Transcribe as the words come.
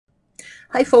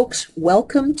Hi folks,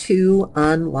 welcome to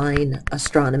Online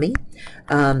Astronomy.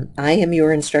 I am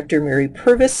your instructor, Mary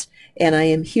Purvis, and I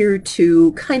am here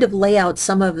to kind of lay out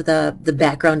some of the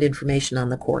background information on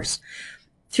the course.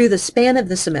 Through the span of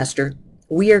the semester,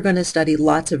 we are going to study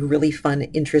lots of really fun,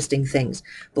 interesting things.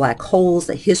 Black holes,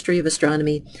 the history of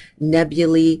astronomy,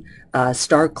 nebulae,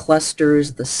 star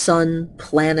clusters, the sun,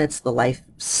 planets, the life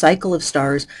cycle of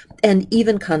stars, and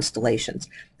even constellations.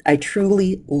 I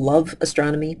truly love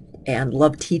astronomy and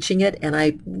love teaching it, and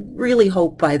I really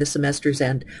hope by the semester's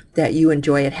end that you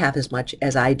enjoy it half as much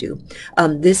as I do.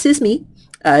 This is me.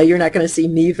 You're not going to see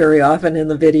me very often in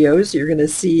the videos. You're going to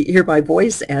hear my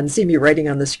voice and see me writing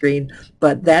on the screen,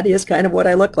 but that is kind of what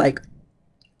I look like.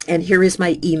 And here is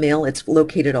my email. It's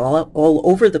located all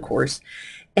over the course.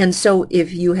 And so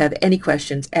if you have any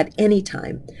questions at any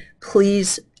time,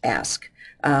 please ask.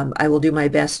 I will do my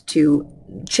best to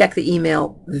check the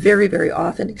email very, very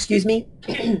often, excuse me,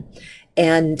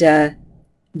 and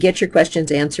get your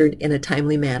questions answered in a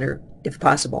timely manner if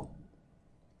possible.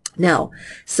 Now,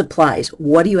 supplies.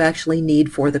 What do you actually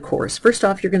need for the course? First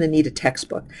off, you're going to need a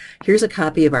textbook. Here's a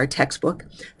copy of our textbook,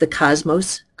 The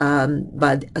Cosmos,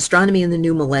 by Astronomy in the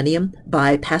New Millennium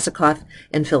by Pasachoff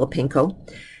and Filippenko.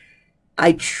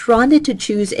 I tried to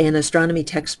choose an astronomy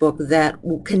textbook that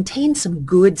contains some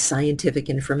good scientific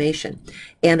information.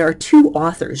 And our two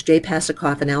authors, Jay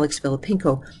Pasachoff and Alex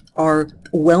Filippenko, are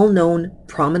well-known,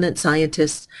 prominent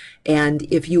scientists. And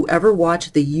if you ever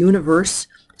watch the Universe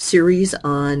series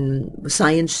on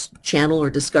Science Channel or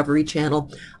Discovery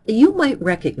Channel, you might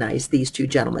recognize these two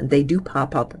gentlemen. They do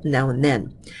pop up now and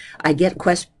then. I get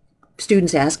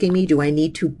students asking me, do I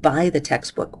need to buy the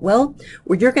textbook? Well,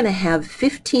 you're going to have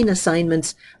 15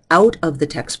 assignments out of the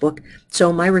textbook.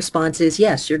 So my response is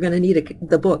yes, you're going to need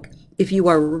the book. If you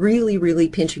are really, really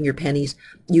pinching your pennies,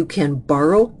 you can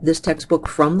borrow this textbook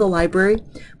from the library,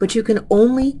 but you can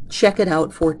only check it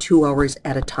out for 2 hours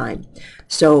at a time.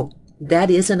 So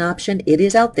that is an option. It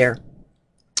is out there,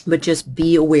 but just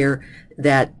be aware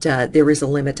that there is a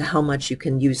limit to how much you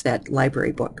can use that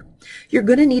library book. You're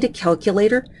going to need a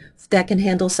calculator that can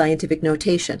handle scientific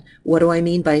notation. What do I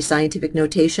mean by scientific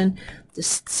notation?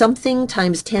 Something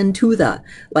times 10 to the,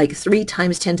 like 3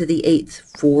 times 10 to the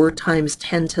 8th, 4 times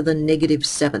 10 to the negative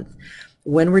 7th.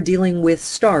 When we're dealing with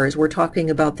stars, we're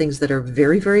talking about things that are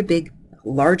very, very big,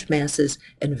 large masses,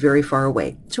 and very far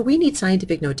away. So we need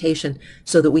scientific notation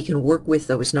so that we can work with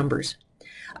those numbers.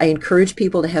 I encourage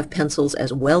people to have pencils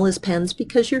as well as pens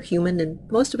because you're human and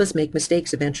most of us make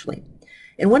mistakes eventually.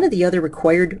 And one of the other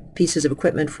required pieces of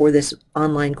equipment for this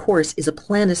online course is a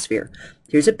planisphere.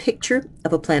 Here's a picture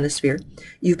of a planisphere.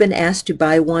 You've been asked to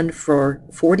buy one for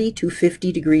 40 to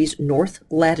 50 degrees north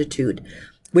latitude,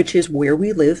 which is where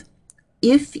we live.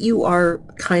 If you are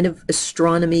kind of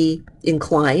astronomy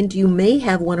inclined, you may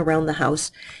have one around the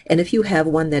house, and if you have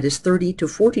one that is 30 to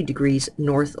 40 degrees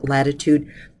north latitude,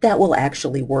 that will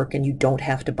actually work and you don't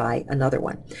have to buy another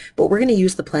one. But we're going to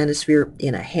use the planisphere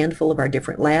in a handful of our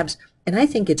different labs, and I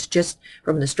think it's just,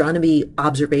 from an astronomy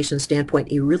observation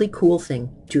standpoint, a really cool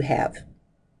thing to have.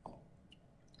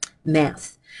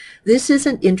 Math. This is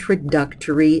an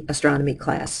introductory astronomy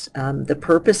class. The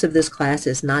purpose of this class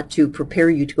is not to prepare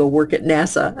you to go work at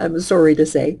NASA, I'm sorry to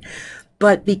say.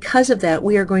 But because of that,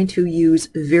 we are going to use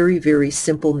very, very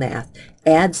simple math.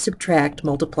 Add, subtract,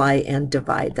 multiply, and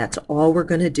divide. That's all we're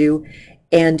going to do.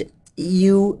 And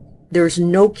there's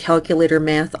no calculator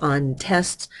math on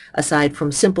tests aside from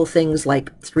simple things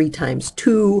like 3 times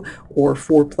 2 or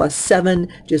 4 plus 7,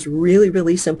 just really,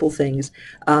 really simple things.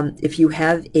 If you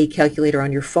have a calculator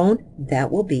on your phone,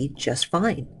 that will be just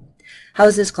fine.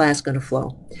 How's this class going to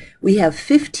flow? We have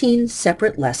 15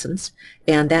 separate lessons,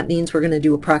 and that means we're going to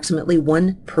do approximately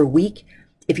 1 per week.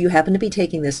 If you happen to be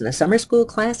taking this in a summer school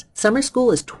class, summer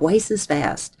school is twice as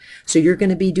fast. So you're going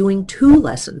to be doing 2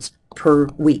 lessons per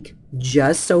week,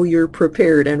 just so you're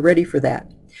prepared and ready for that.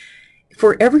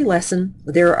 For every lesson,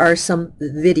 there are some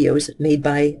videos made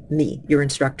by me, your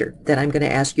instructor, that I'm going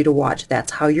to ask you to watch.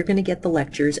 That's how you're going to get the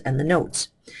lectures and the notes.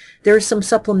 There are some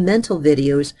supplemental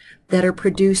videos that are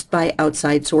produced by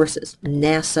outside sources,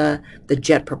 NASA, the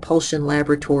Jet Propulsion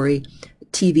Laboratory,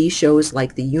 TV shows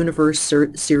like the Universe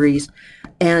series,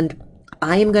 and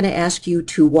I am going to ask you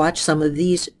to watch some of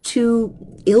these to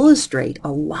illustrate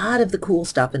a lot of the cool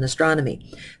stuff in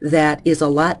astronomy that is a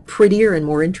lot prettier and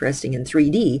more interesting in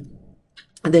 3D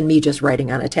than me just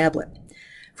writing on a tablet.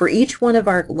 For each one of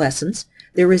our lessons,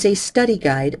 there is a study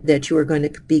guide that you are going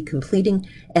to be completing,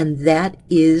 and that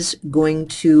is going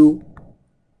to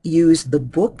use the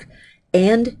book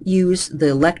and use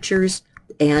the lectures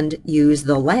and use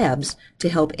the labs to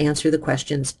help answer the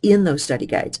questions in those study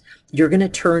guides. You're going to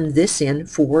turn this in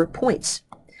for points.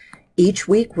 Each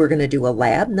week we're going to do a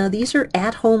lab. Now these are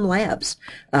at-home labs.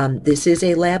 This is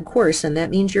a lab course, and that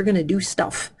means you're going to do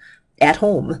stuff at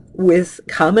home with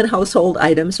common household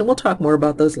items, and we'll talk more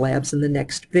about those labs in the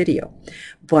next video.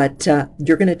 But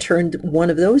you're going to turn one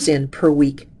of those in per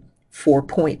week for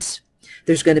points.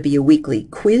 There's going to be a weekly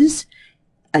quiz,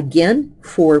 again,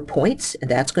 4 points, and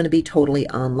that's going to be totally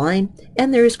online.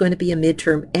 And there is going to be a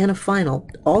midterm and a final,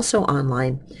 also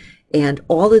online. And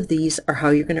all of these are how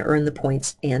you're going to earn the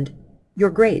points and your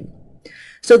grade.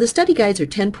 So the study guides are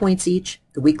 10 points each.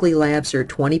 The weekly labs are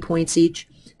 20 points each.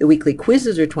 The weekly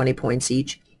quizzes are 20 points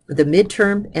each. The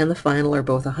midterm and the final are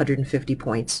both 150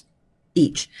 points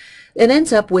each. It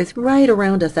ends up with right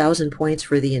around 1,000 points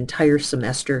for the entire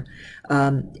semester.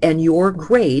 And your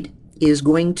grade is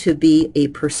going to be a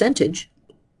percentage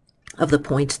of the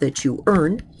points that you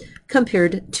earn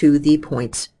compared to the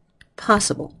points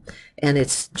possible. And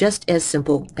it's just as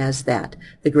simple as that.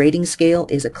 The grading scale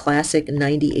is a classic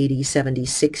 90, 80, 70,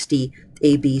 60,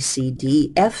 A, B, C,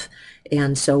 D, F,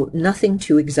 and so nothing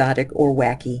too exotic or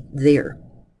wacky there.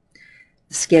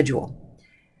 Schedule.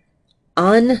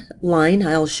 Online,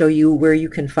 I'll show you where you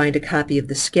can find a copy of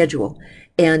the schedule.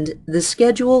 And the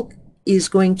schedule is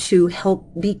going to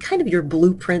help be kind of your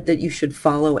blueprint that you should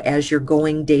follow as you're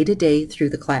going day to day through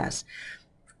the class.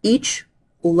 Each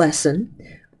lesson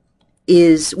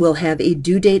will have a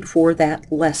due date for that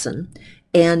lesson,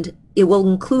 and it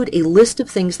will include a list of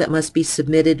things that must be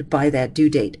submitted by that due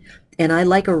date. And I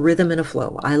like a rhythm and a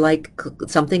flow. I like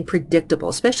something predictable,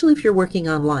 especially if you're working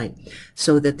online,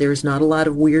 so that there's not a lot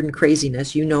of weird and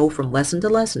craziness. You know from lesson to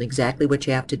lesson exactly what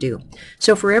you have to do.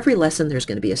 So for every lesson, there's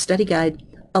going to be a study guide,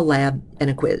 a lab, and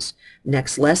a quiz.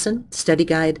 Next lesson, study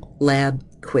guide, lab,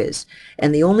 quiz.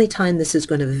 And the only time this is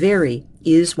going to vary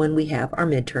is when we have our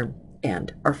midterm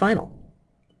and our final.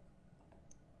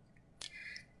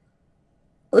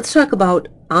 Let's talk about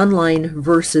online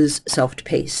versus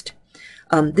self-paced.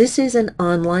 This is an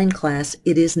online class.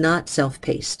 It is not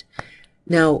self-paced.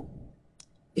 Now,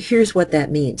 here's what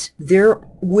that means. There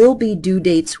will be due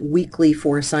dates weekly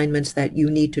for assignments that you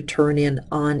need to turn in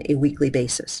on a weekly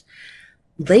basis.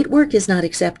 Late work is not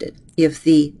accepted. If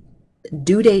the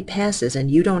due date passes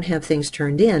and you don't have things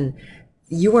turned in,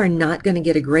 you are not going to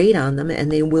get a grade on them,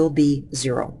 and they will be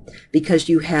 0 because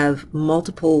you have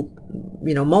multiple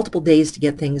days to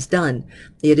get things done.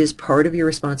 It is part of your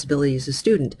responsibility as a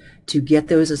student to get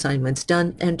those assignments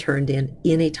done and turned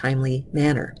in a timely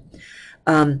manner.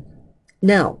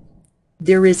 Now,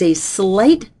 there is a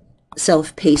slight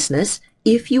self-pacedness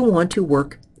if you want to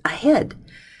work ahead.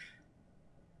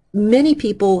 Many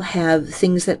people have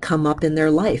things that come up in their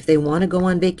life. They want to go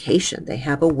on vacation. They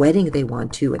have a wedding they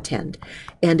want to attend.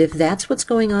 And if that's what's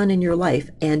going on in your life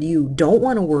and you don't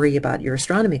want to worry about your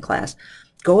astronomy class,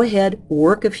 go ahead,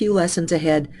 work a few lessons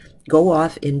ahead, go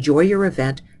off, enjoy your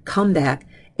event, come back,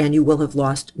 and you will have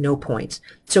lost no points.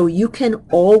 So you can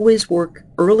always work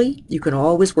early. You can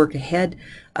always work ahead.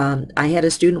 I had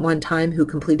a student one time who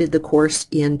completed the course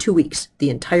in 2 weeks, the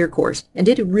entire course, and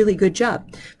did a really good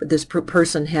job. But this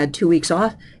person had 2 weeks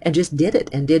off and just did it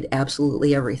and did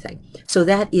absolutely everything. So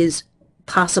that is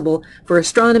possible. For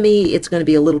astronomy, it's going to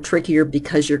be a little trickier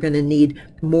because you're going to need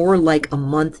more like a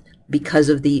month because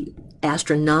of the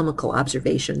astronomical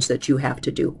observations that you have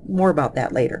to do. More about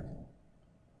that later.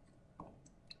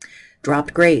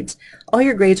 Dropped grades. All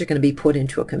your grades are going to be put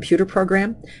into a computer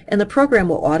program, and the program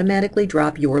will automatically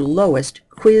drop your lowest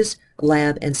quiz,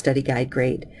 lab, and study guide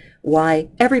grade. Why?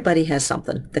 Everybody has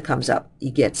something that comes up. You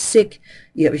get sick,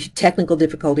 you have technical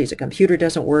difficulties, a computer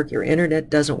doesn't work, your internet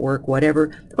doesn't work,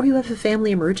 whatever, or you have a family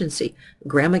emergency.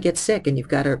 Grandma gets sick and you've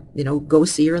got to, go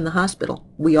see her in the hospital.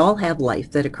 We all have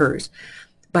life that occurs.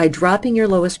 By dropping your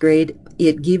lowest grade,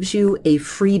 it gives you a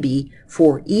freebie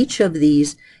for each of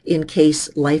these in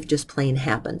case life just plain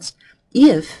happens.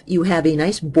 If you have a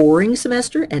nice boring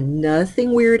semester and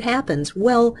nothing weird happens,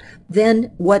 well,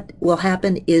 then what will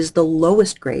happen is the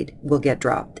lowest grade will get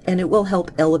dropped, and it will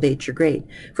help elevate your grade.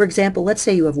 For example, let's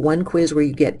say you have one quiz where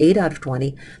you get 8 out of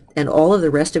 20, and all of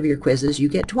the rest of your quizzes you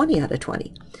get 20 out of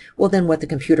 20. Well, then what the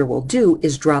computer will do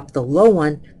is drop the low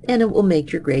one, and it will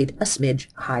make your grade a smidge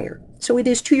higher. So it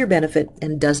is to your benefit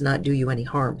and does not do you any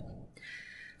harm.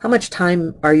 How much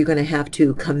time are you going to have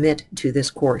to commit to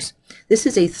this course? This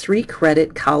is a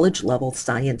 3-credit college-level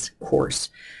science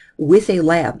course with a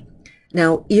lab.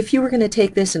 Now, if you were going to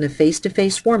take this in a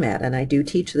face-to-face format, and I do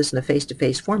teach this in a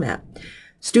face-to-face format,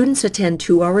 students attend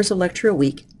 2 hours of lecture a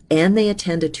week, and they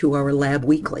attend a 2-hour lab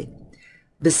weekly.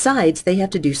 Besides, they have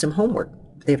to do some homework.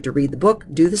 They have to read the book,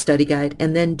 do the study guide,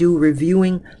 and then do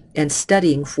reviewing and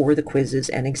studying for the quizzes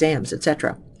and exams,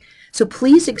 etc. So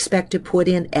please expect to put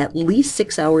in at least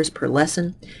 6 hours per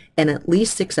lesson and at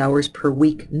least 6 hours per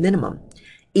week minimum.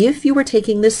 If you are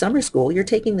taking this summer school, you're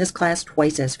taking this class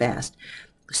twice as fast.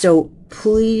 So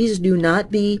please do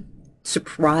not be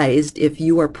surprised if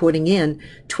you are putting in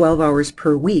 12 hours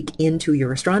per week into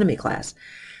your astronomy class.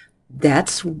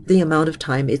 That's the amount of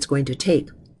time it's going to take.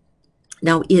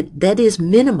 Now, that is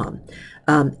minimum.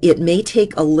 It may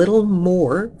take a little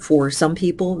more for some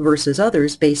people versus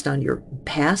others based on your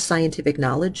past scientific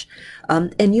knowledge,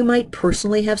 and you might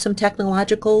personally have some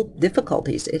technological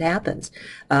difficulties. It happens.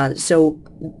 So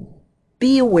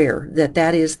be aware that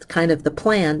that is kind of the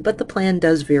plan, but the plan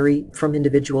does vary from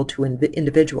individual to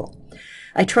individual.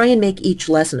 I try and make each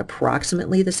lesson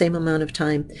approximately the same amount of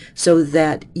time so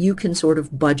that you can sort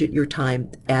of budget your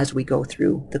time as we go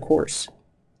through the course.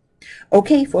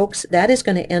 Okay, folks, that is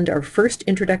going to end our first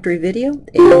introductory video,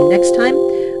 and next time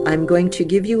I'm going to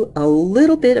give you a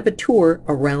little bit of a tour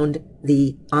around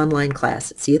the online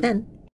class. See you then.